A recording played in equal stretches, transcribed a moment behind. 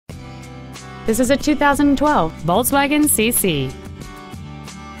This is a 2012 Volkswagen CC.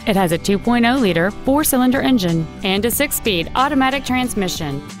 It has a 2.0-liter four-cylinder engine and a 6-speed automatic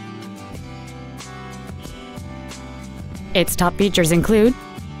transmission. Its top features include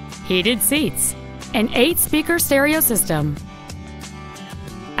heated seats, an 8-speaker stereo system,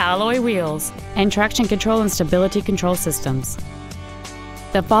 alloy wheels, and traction control and stability control systems.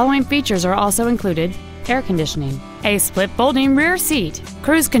 The following features are also included: air conditioning, a split folding rear seat,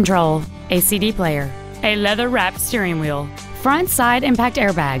 cruise control, a CD player, a leather-wrapped steering wheel, front side impact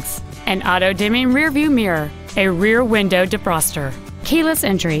airbags, an auto-dimming rear-view mirror, a rear window defroster, keyless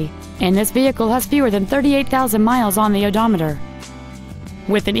entry, and this vehicle has fewer than 38,000 miles on the odometer.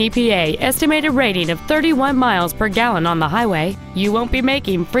 With an EPA estimated rating of 31 miles per gallon on the highway, you won't be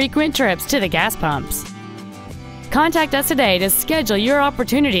making frequent trips to the gas pumps. Contact us today to schedule your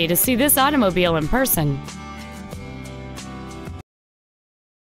opportunity to see this automobile in person.